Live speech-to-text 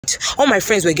All my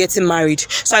friends were getting married,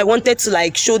 so I wanted to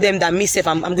like show them that myself,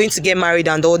 I'm going to get married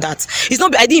and all that. It's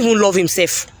not, I didn't even love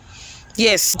himself.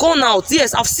 Yes, gone out.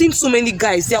 Yes, I've seen so many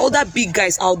guys. There are other big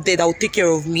guys out there that will take care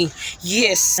of me.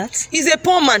 Yes, he's a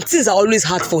poor man. Things are always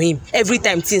hard for him. Every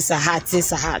time things are hard,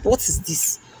 things are hard. What is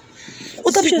this?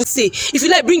 What do people say? If you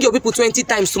like, bring your people 20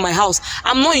 times to my house.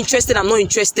 I'm not interested. I'm not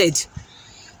interested.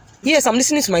 Yes, I'm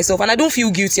listening to myself and I don't feel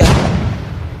guilty.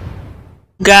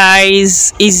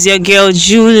 Guys, it's your girl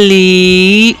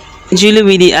Julie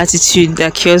with the attitude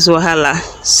that cures wahala.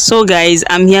 So guys,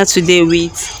 I'm here today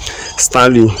with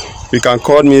Stanley. You can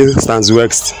call me Stan's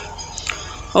West.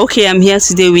 Okay, I'm here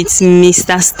today with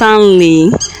Mr. Stanley,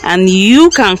 and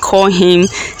you can call him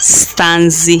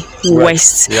Stanzy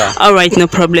West. Yeah. All right, no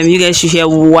problem. You guys should hear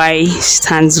why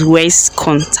Stan's West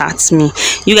contacts me.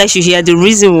 You guys should hear the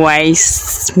reason why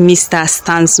Mr.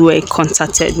 Stan's West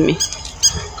contacted me.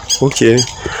 Okay,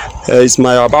 it's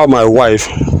about my wife.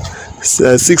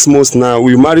 6 months now.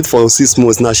 We married for 6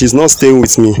 months now. She's not staying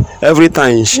with me. Every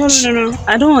time. No.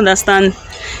 I don't understand.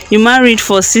 You married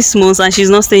for 6 months and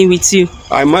she's not staying with you.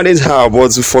 I married her,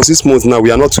 but for 6 months now we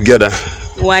are not together.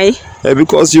 Why?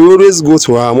 Because she always go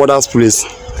to her mother's place.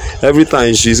 Every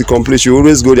time she's complete, she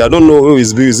always go there. I don't know who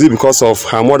is busy because of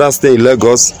her mother staying in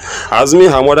Lagos. As me,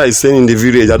 her mother is staying in the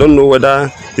village. I don't know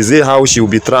whether is it how she will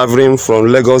be traveling from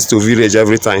Lagos to village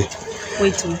every time.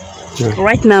 Wait. Yeah.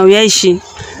 Right now, where is she?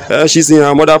 She's in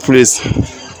her mother's place.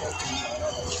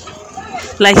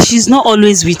 Like she's not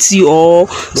always with you, or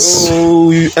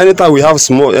anytime we have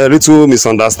small little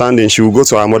misunderstanding, she will go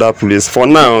to her mother's place. For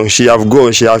now, she have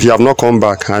gone. She have not come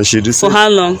back, and she for how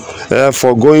long?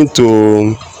 For going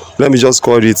to, let me just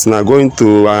call it now. Going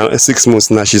to 6 months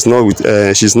now. She's not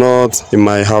with. She's not in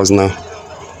my house now.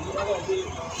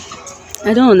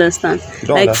 I don't understand.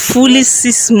 Fully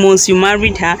 6 months you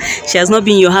married her, she has not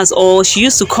been in your house, or she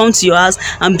used to come to your house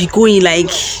and be going like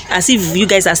as if you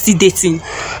guys are still dating.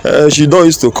 She don't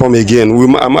used to come again.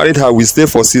 I married her, we stayed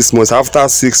for 6 months. After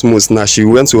 6 months now, she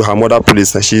went to her mother's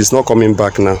place and she is not coming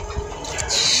back now.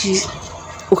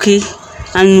 Okay.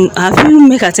 And have you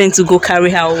make attempt to go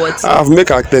carry her or what? I've make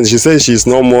attempt. She says she's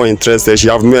no more interested. She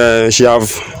have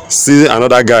seen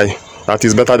another guy that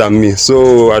is better than me.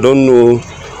 So I don't know.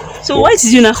 So why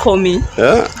did you not call me?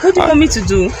 Yeah. What do you want me to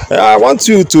do? I want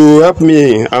you to help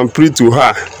me and pray to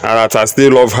her that I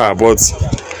still love her. But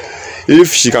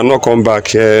if she cannot come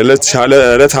back, let her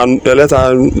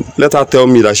tell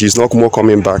me that she's not more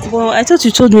coming back. Well, I thought you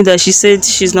told me that she said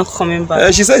she's not coming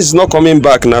back. She said she's not coming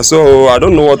back now, so I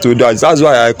don't know what to do. That's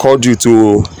why I called you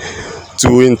to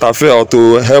interfere or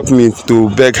to help me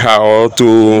to beg her or to.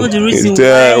 You know the reason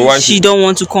why she don't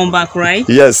want to come back, right?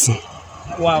 Yes.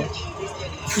 Wow.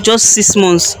 Just 6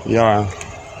 months. Yeah.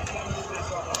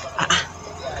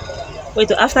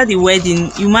 Wait, after the wedding,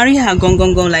 you marry her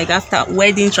gone, like after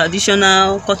wedding,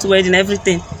 traditional, court wedding,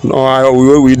 everything? No,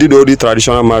 we did all the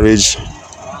traditional marriage.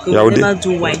 Okay, yeah, we never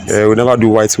do white. We never do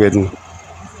white wedding.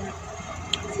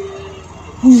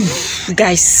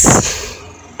 Guys,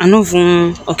 I know,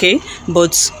 okay,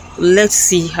 but let's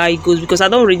see how it goes, because I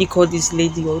don't already call this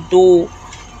lady, although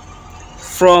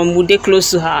from would they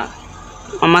close to her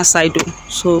mama side though.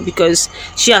 So because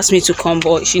she asked me to come,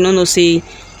 but she no say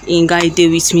in guy day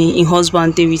with me, in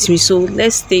husband day with me. So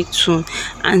let's stay tuned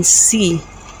and see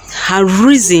her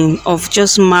reason of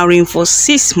just marrying for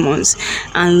 6 months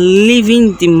and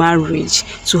leaving the marriage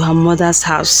to her mother's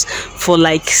house for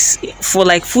like full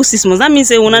 6 months. That means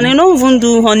when I don't even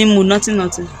do honeymoon, nothing.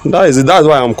 That's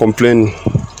why I'm complaining.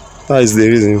 That is the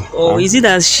reason. Or is it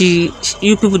that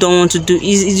you people don't want to do?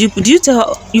 Do you tell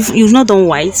her you've not done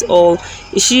white, or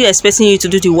is she expecting you to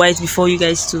do the white before you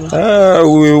guys do?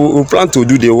 We plan to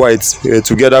do the white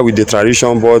together with the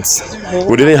tradition, but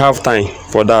we didn't have time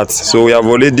for that. So we have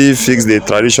already fixed the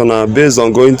traditional based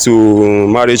on going to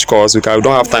marriage course. We don't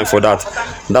have time for that.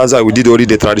 That's why we did already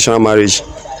the traditional marriage.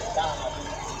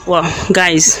 Well,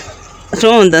 guys, I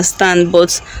don't understand,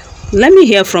 but let me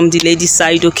hear from the lady's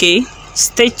side, okay?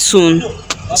 Stay tuned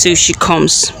till she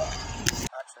comes.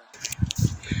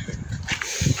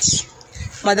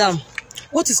 Madam,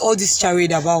 what is all this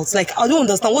charade about? Like, I don't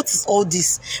understand. What is all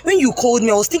this? When you called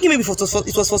me, I was thinking maybe it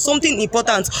was for something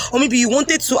important, or maybe you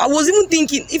wanted to. I was even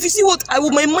thinking, if you see what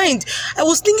my mind, I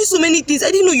was thinking so many things.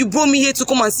 I didn't know you brought me here to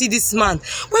come and see this man.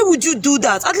 Why would you do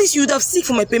that? At least you would have seek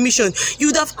for my permission. You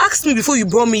would have asked me before you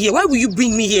brought me here. Why would you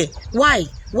bring me here? Why?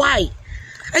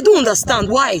 I don't understand.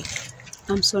 Why?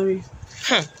 I'm sorry.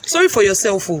 Sorry for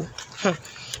yourself,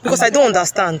 because I don't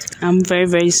understand. I'm very,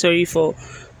 very sorry for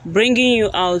bringing you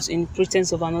out in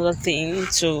pretense of another thing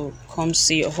to come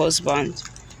see your husband.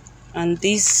 And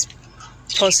this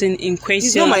person in question.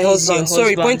 He's not my is your husband.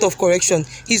 Sorry, point of correction.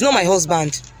 He's not my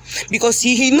husband. Because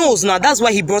he knows now. That's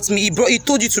why he brought me. He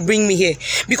told you to bring me here.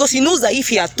 Because he knows that if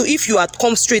you had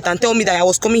come straight and tell me that I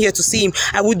was coming here to see him,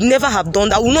 I would never have done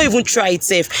that. I will not even try it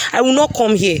safe. I will not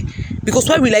come here. Because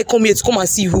why will I come here to come and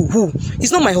see who?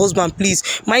 He's not my husband,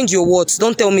 please. Mind your words.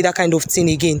 Don't tell me that kind of thing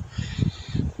again.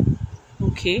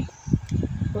 Okay.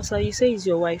 Bossa, you say he's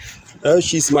your wife.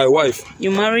 She's my wife.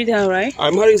 You married her, right?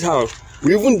 I married her.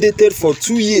 We even dated for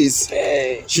 2 years.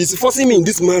 She's forcing me in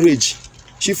this marriage.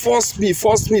 She forced me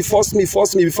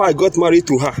before I got married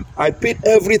to her. I paid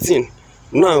everything.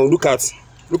 Now look at.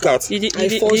 Did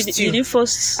you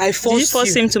force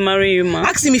him to marry you, ma?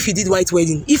 Ask him if he did white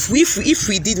wedding. If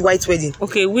we did white wedding.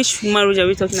 Okay, which marriage are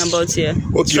we talking about here?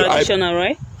 Okay, traditional,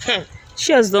 right?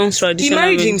 She has done traditional. He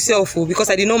married himself because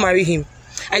I did not marry him.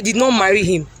 I did not marry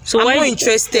him. So I'm not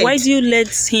interested. Why do you let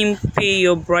him pay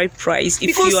your bride price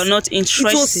if you are not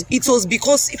interested? It was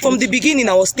because from the beginning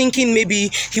I was thinking maybe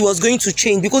he was going to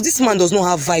change, because this man does not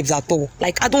have vibes at all.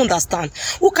 Like, I don't understand.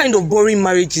 What kind of boring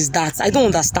marriage is that? I don't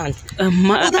understand.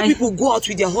 Other people go out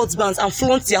with their husbands and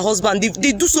flaunt their husband.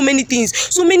 They do so many things,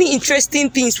 so many interesting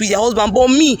things with their husband. But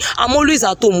me, I'm always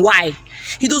at home. Why?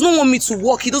 He does not want me to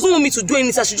work. He doesn't want me to do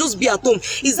anything. I should just be at home.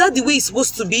 Is that the way it's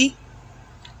supposed to be?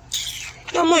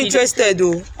 I'm not interested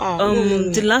though.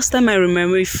 The last time I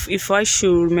remember, if I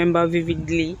should remember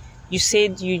vividly, you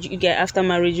said you get after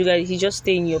marriage, he just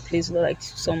stay in your place for like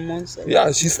some months.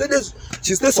 Yeah, she stayed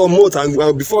some months,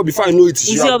 and before I know it,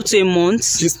 is it up to a month?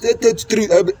 She stayed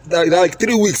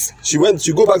 3 weeks.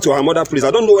 She go back to her mother's place.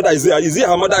 I don't know whether is it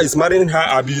her mother is marrying her,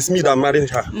 or it's me that marrying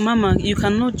her. Mama, you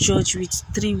cannot judge with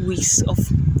 3 weeks of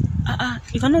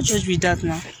you cannot judge with that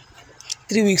now.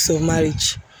 3 weeks of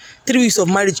marriage. 3 weeks of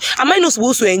marriage. Am I not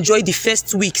supposed to enjoy the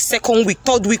first week, second week,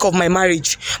 third week of my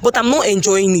marriage? But I'm not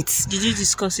enjoying it. Did you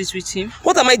discuss it with him?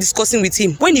 What am I discussing with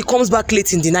him? When he comes back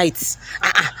late in the night.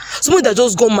 Someone that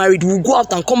just got married will go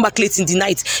out and come back late in the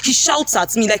night. He shouts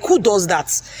at me. Like, who does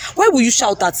that? Why will you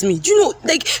shout at me? Do you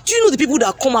know the people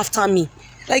that come after me?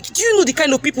 Like, do you know the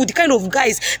kind of people, the kind of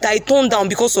guys that I turn down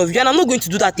because of you? And I'm not going to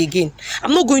do that again.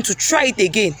 I'm not going to try it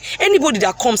again. Anybody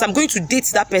that comes, I'm going to date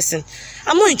that person.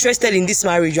 I'm not interested in this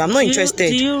marriage. I'm not interested.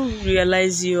 Do you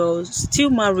realize you're still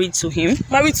married to him?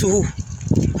 Married to who?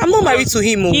 I'm not married to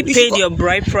him. He paid your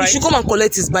bride price. You should come and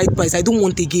collect his bride price. I don't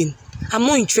want again. I'm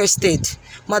not interested.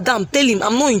 Madam, tell him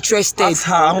I'm not interested. Ask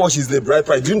her how much is the bride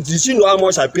price. Did you know how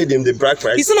much I paid him the bride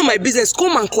price? It's none of my business.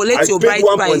 Come and collect your bride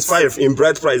price. I paid 1.5 in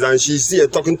bride price, and she's here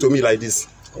talking to me like this.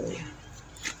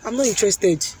 I'm not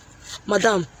interested.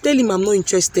 Madam, tell him I'm not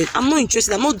interested. I'm not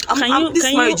interested.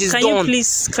 This marriage is done.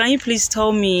 Can you please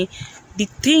tell me the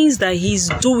things that he's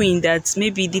doing, that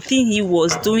maybe the thing he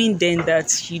was doing then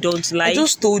that you don't like? I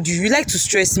just told you. You like to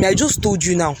stress me. I just told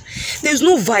you now. There's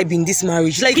no vibe in this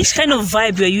marriage. Like, which kind of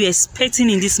vibe were you expecting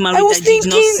in this marriage that you did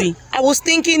not see? I was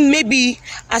thinking maybe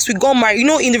as we got married,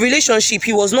 in the relationship,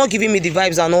 he was not giving me the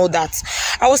vibes and all that.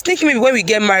 I was thinking maybe when we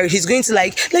get married, he's going to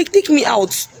like take me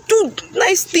out, do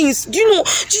nice things. Do you know,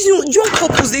 young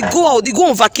couples, they go out, they go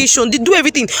on vacation, they do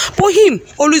everything. But him,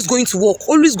 always going to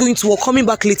work, coming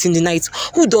back late in the night.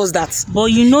 Who does that?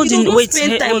 But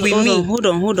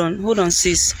hold on,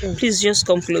 sis. Please just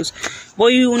come close.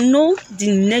 But you know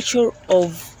the nature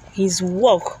of his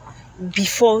work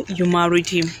before you married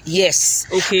him. Yes.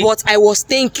 Okay. But I was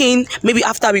thinking maybe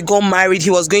after we got married, he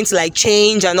was going to like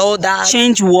change and all that.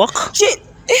 Change work?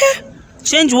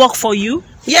 Change work for you?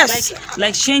 Yes.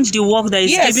 Like change the work that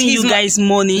is giving you guys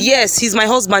money? Yes, he's my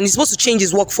husband. He's supposed to change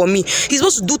his work for me. He's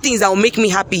supposed to do things that will make me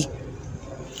happy.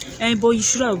 But you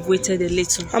should have waited a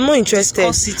little. I'm not interested.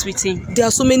 Discuss it with him. There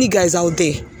are so many guys out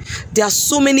there.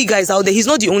 He's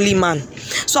not the only man.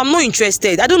 So I'm not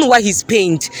interested. I don't know why he's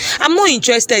pained. I'm not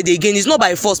interested again. It's not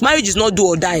by force. Marriage is not do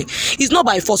or die. It's not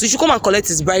by force. You should come and collect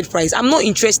his bride price. I'm not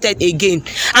interested again.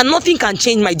 And nothing can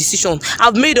change my decision.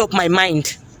 I've made up my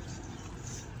mind.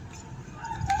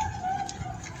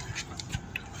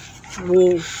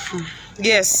 Whoa.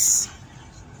 Yes.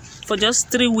 For just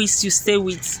 3 weeks you stay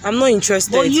with. I'm not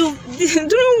interested. But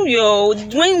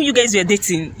when you guys were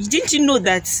dating, didn't you know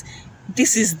that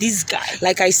this is this guy?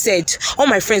 Like I said, all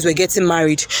my friends were getting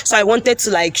married, so I wanted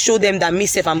to like show them that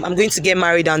myself, I'm going to get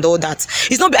married and all that.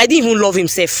 It's not. I didn't even love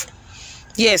himself.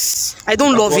 Yes, I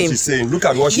don't love him. Look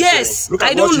at what she's saying. Yes,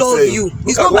 I don't love you.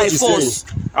 It's not by force.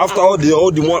 After all the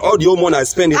old money I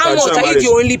spend in how much are you the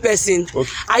only person? Okay.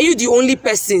 Are you the only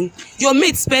person? Your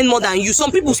mates spend more than you.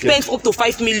 Some people spend up to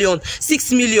 5 million,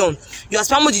 6 million. You ask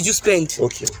how much did you spend?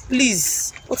 Okay.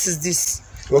 Please, what is this?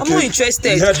 Okay. I'm not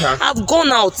interested. You heard her? I've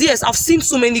gone out. Yes, I've seen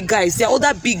so many guys. There are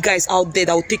other big guys out there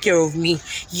that will take care of me.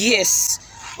 Yes.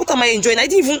 What am I enjoying? I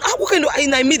didn't even, what kind of,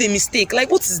 I made a mistake.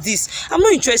 Like, what is this? I'm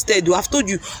not interested though. I've told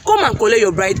you, come and collect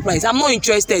your bride price. I'm not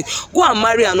interested. Go and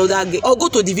marry another girl, or go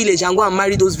to the village and go and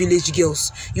marry those village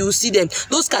girls. You will see them.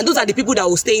 Those are the people that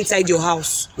will stay inside your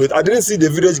house. Wait, I didn't see the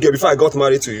village girl before I got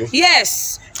married to you.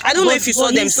 Yes. I don't know if you saw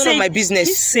them. It's none of my business.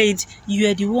 He said you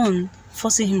are the one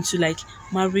forcing him to like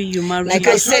marry you. Like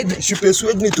I said, she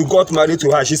persuaded me to get married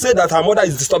to her. She said that her mother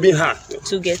is disturbing her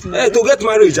to get married. To get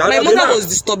married. My mother was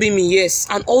disturbing me, yes,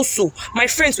 and also my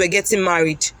friends were getting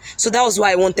married, so that was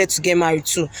why I wanted to get married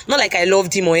too. Not like I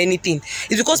loved him or anything.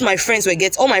 It's because my friends were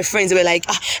all my friends were like,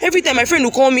 every time my friend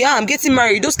will call me, I'm getting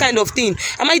married, those kind of thing.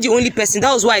 Am I the only person?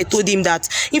 That was why I told him that.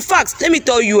 In fact, let me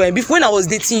tell you, when I was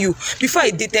dating you, before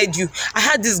I dated you, I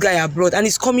had this guy abroad and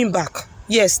he's coming back.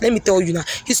 Yes, let me tell you now.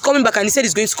 He's coming back and he said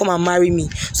he's going to come and marry me.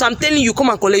 So I'm telling you, come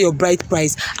and collect your bride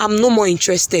price. I'm no more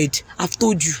interested. I've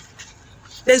told you.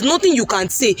 There's nothing you can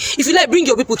say. If you like, bring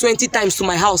your people 20 times to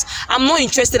my house. I'm not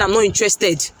interested. I'm not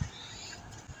interested.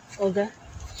 Okay.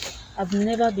 I've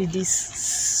never been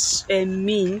this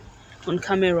mean on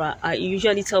camera. I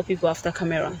usually tell people after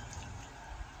camera.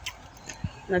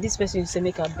 Now this person you say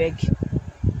make her beg.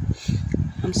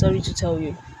 I'm sorry to tell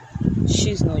you,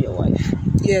 she's not your wife.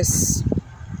 Yes.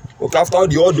 Okay, after all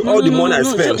the money I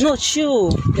spent. No, chill.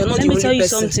 Let me tell you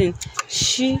something.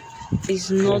 She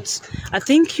is not. I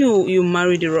think you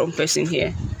married the wrong person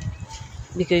here.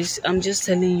 Because I'm just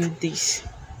telling you this.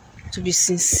 To be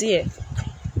sincere,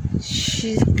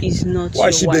 she is not your wife. Why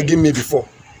is she begging me before?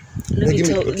 Let me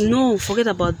tell you. No, forget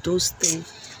about those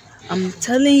things. I'm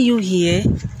telling you here.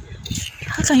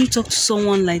 How can you talk to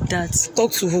someone like that?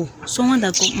 Talk to who? Someone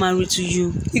that got married to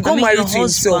you. He got married to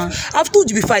himself. I've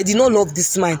told you before, I did not love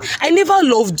this man. I never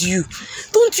loved you.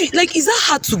 Don't you, like, is that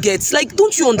hard to get? Like,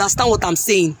 don't you understand what I'm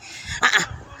saying?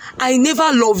 I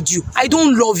never loved you. I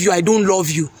don't love you. I don't love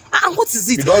you. What is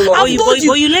it? You don't love I've told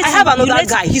you. I have another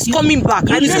guy. He's coming back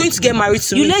and he's going to get married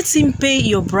to me. You let him pay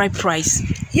your bride price.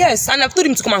 Yes, and I've told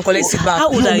him to come and collect it back. How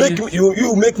old are you?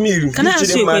 You make me. Can I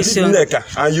ask you a question?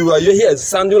 And you're here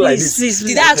sounding like this.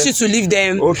 Did I ask you to leave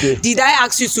them? Okay. Did I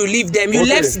ask you to leave them? You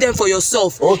left them for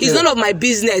yourself. Okay. It's none of my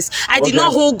business. I did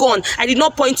not hold gun. I did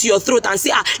not point to your throat and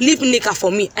say, leave Nneka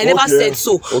for me. I never said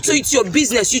so. Okay. So it's your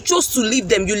business. You chose to leave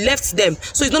them. You left them.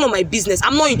 So it's none of my business.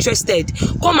 I'm not interested.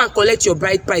 Come and collect your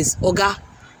bride price, Oga.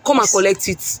 Come and collect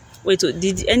it. Wait,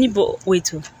 did anybody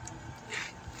wait?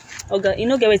 Oga, you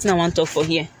know get wetin I want to talk for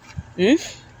here. You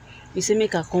say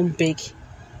make her come beg,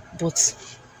 but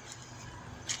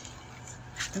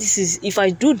this is, if I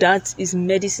do that, is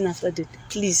medicine after death.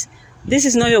 Please, this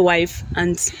is not your wife,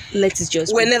 and let it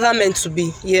just. We're never meant to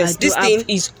be. Yes, this thing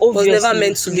is was never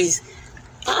meant to be.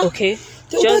 Okay,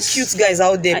 just cute guys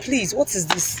out there. Please, what is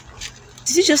this?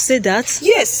 Did you just say that?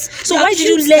 Yes. So why did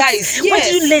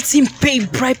you let him pay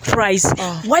bride price?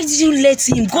 Why did you let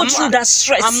him go through that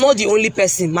stress? I'm not the only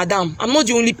person, madam. I'm not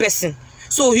the only person.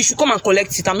 So he should come and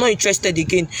collect it. I'm not interested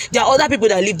again. There are other people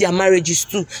that leave their marriages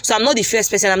too. So I'm not the first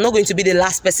person. I'm not going to be the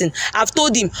last person. I've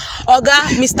told him,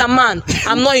 Oga, Mr. Man,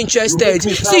 I'm not interested.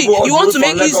 See, you want to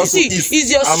make it. See,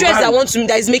 it's your stress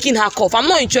that is making her cough. I'm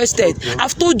not interested. Okay.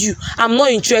 I've told you, I'm not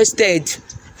interested.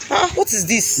 What is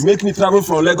this? You make me travel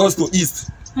from Lagos to East.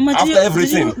 Mama, after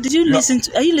everything. Did you listen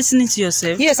to? Are you listening to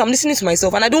yourself? Yes, I'm listening to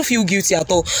myself, and I don't feel guilty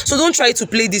at all. So don't try to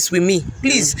play this with me,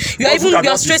 please. You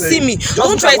are stressing me.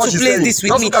 Don't try to play this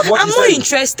with me. I'm not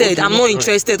interested. I'm not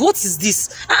interested. What is this?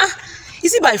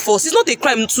 Is it by force? It's not a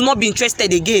crime to not be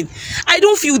interested again. I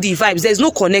don't feel the vibes. There's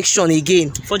no connection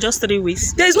again. For just 3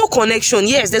 weeks. There's no connection.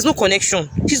 Yes, there's no connection.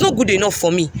 He's not good enough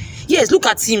for me. Yes, look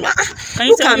at him. Can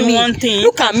you tell me one thing?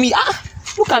 Look at me.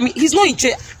 Look at me. He's not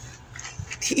interested.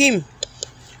 Him.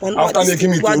 After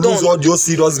making me to lose all those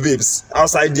serious babes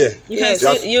outside there.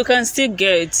 You can still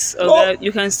get. Okay?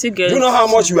 You can still get. Do you know how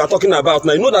much we are talking about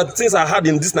now? You know that things are hard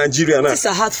in this Nigeria now. Things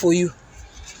are hard for you.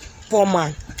 Poor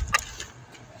man.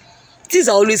 Things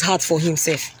are always hard for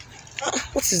himself.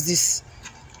 What is this?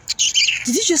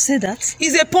 Did you just say that?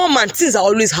 He's a poor man. Things are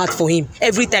always hard for him.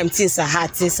 Every time things are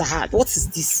hard, What is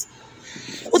this?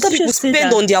 Other people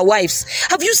spend on their wives.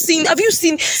 Have you seen? Look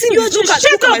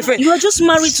at my friend. You are just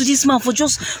married to this man for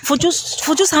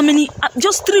just how many?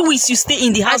 Just 3 weeks you stay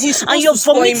in the house and you're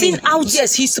vomiting out.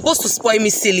 Yes, he's supposed to spoil me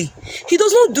silly. He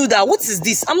does not do that. What is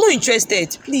this? I'm not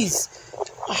interested. Please.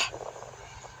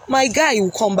 My guy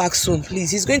will come back soon.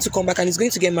 Please. He's going to come back and he's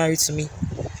going to get married to me.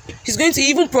 He's going to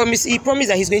even promise. He promised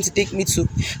that he's going to take me to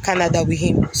Canada with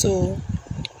him. So.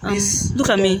 Look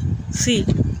at me. See,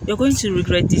 you're going to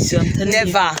regret this. I'm telling you.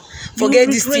 Never. Forget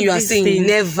this thing you are saying.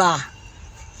 Never.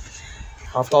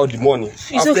 After all the money.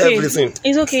 After everything.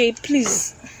 It's okay.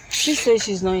 Please. She says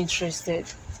she's not interested.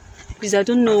 Please, I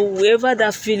don't know wherever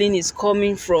that feeling is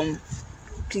coming from.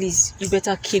 Please, you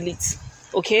better kill it,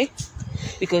 okay?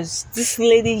 Because this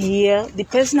lady here, the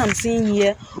person I'm seeing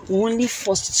here, will only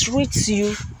frustrate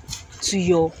you to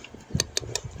your...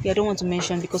 I don't want to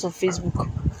mention because of Facebook.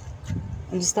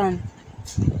 Understand?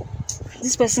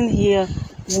 This person here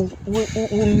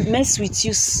will mess with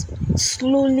you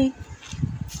slowly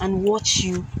and watch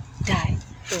you die.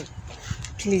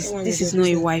 Please, this is not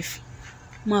a wife.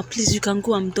 Ma, please, you can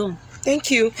go. I'm done.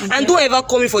 Thank you. Okay. And don't ever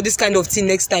call me for this kind of thing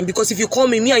next time, because if you call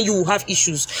me, me and you will have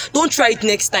issues. Don't try it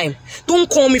next time. Don't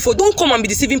come and be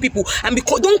deceiving people, and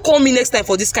don't call me next time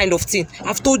for this kind of thing.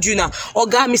 I've told you now.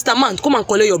 Oga, Mr. Man, come and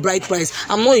collect your bride price.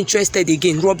 I'm not interested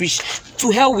again. Rubbish. To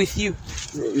hell with you.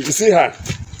 You see her?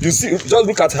 You see? Just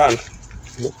look at her.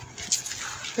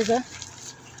 Okay.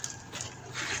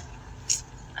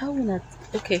 I will not.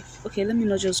 Okay, let me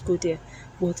not just go there.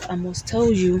 But I must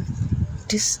tell you,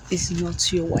 this is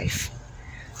not your wife.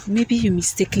 Maybe you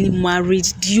mistakenly married.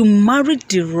 You married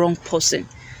the wrong person.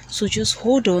 So just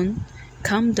hold on,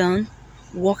 calm down,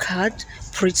 work hard,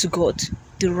 pray to God.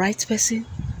 The right person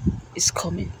is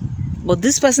coming. But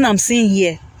this person I'm seeing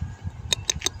here,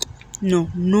 no.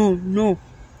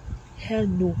 Hell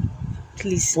no.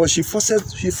 Please. Well, she forced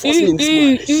me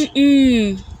into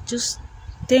marriage. Just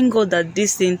thank God that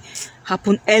this thing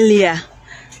happened earlier.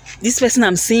 This person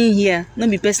I'm seeing here,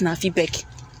 not be person I feedback.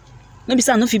 Not be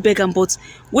say I no feedback am, but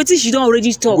wetin she don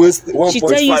already talk. Waste She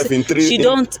tell you in 3 she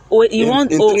don't. You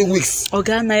want in 3 weeks.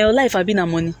 Oga, na your life I been na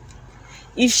money.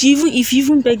 If you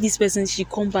even beg this person, she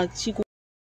come back. She go.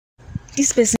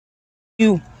 This person,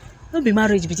 you, no be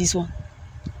marriage be this one.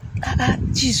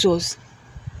 Jesus.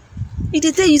 If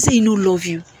they tell you say he no love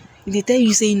you, if they tell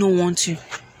you say he no want you,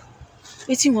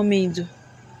 wetin you want me to do?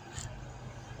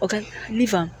 Okay,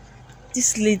 leave am.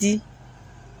 This lady,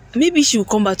 maybe she will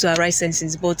come back to her right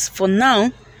senses, but for now,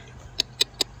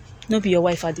 no be your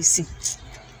wife at the sea.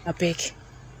 I beg.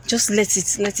 Just let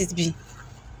it be.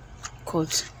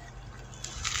 God.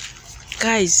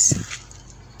 Guys,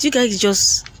 do you guys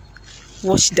just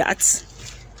watch that?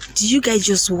 Do you guys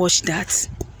just watch that?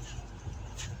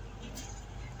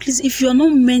 Please, if you're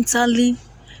not mentally,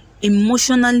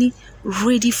 emotionally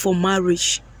ready for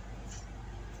marriage,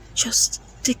 just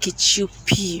take a chill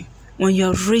pill. When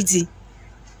you're ready,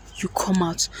 you come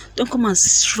out. Don't come and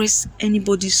stress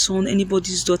anybody's son,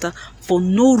 anybody's daughter for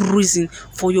no reason,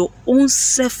 for your own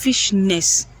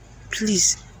selfishness.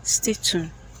 Please, stay tuned.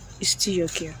 It's still your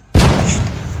girl.